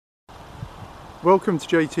Welcome to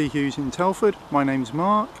JT Hughes in Telford. My name's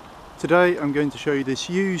Mark. Today I'm going to show you this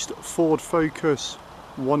used Ford Focus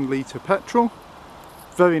 1 litre petrol.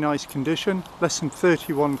 Very nice condition, less than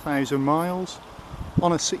 31,000 miles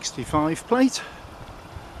on a 65 plate.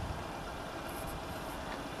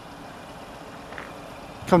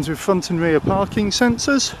 Comes with front and rear parking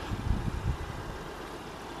sensors.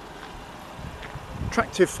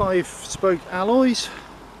 Attractive 5-spoke alloys.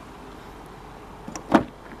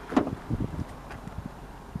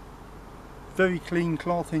 Very clean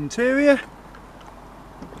cloth interior.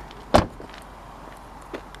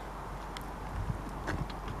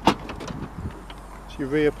 It's your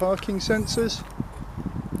rear parking sensors.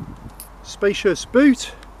 Spacious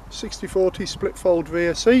boot. 60/40 split fold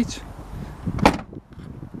rear seat.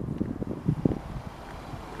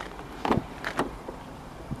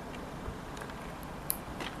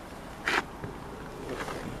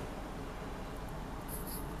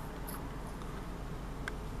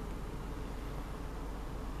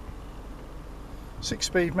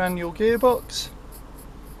 Six-speed manual gearbox,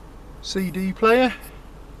 CD player,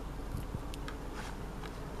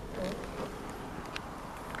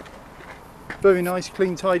 very nice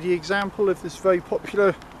clean tidy example of this very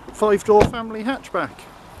popular 5-door family hatchback.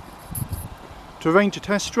 To arrange a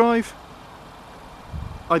test drive,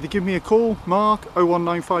 either give me a call, Mark,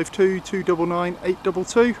 01952 299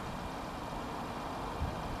 822,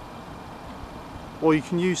 or you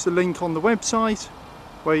can use the link on the website,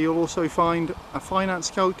 where you'll also find a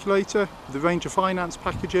finance calculator with a range of finance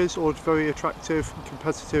packages or very attractive and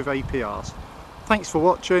competitive APRs. Thanks for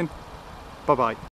watching. Bye bye.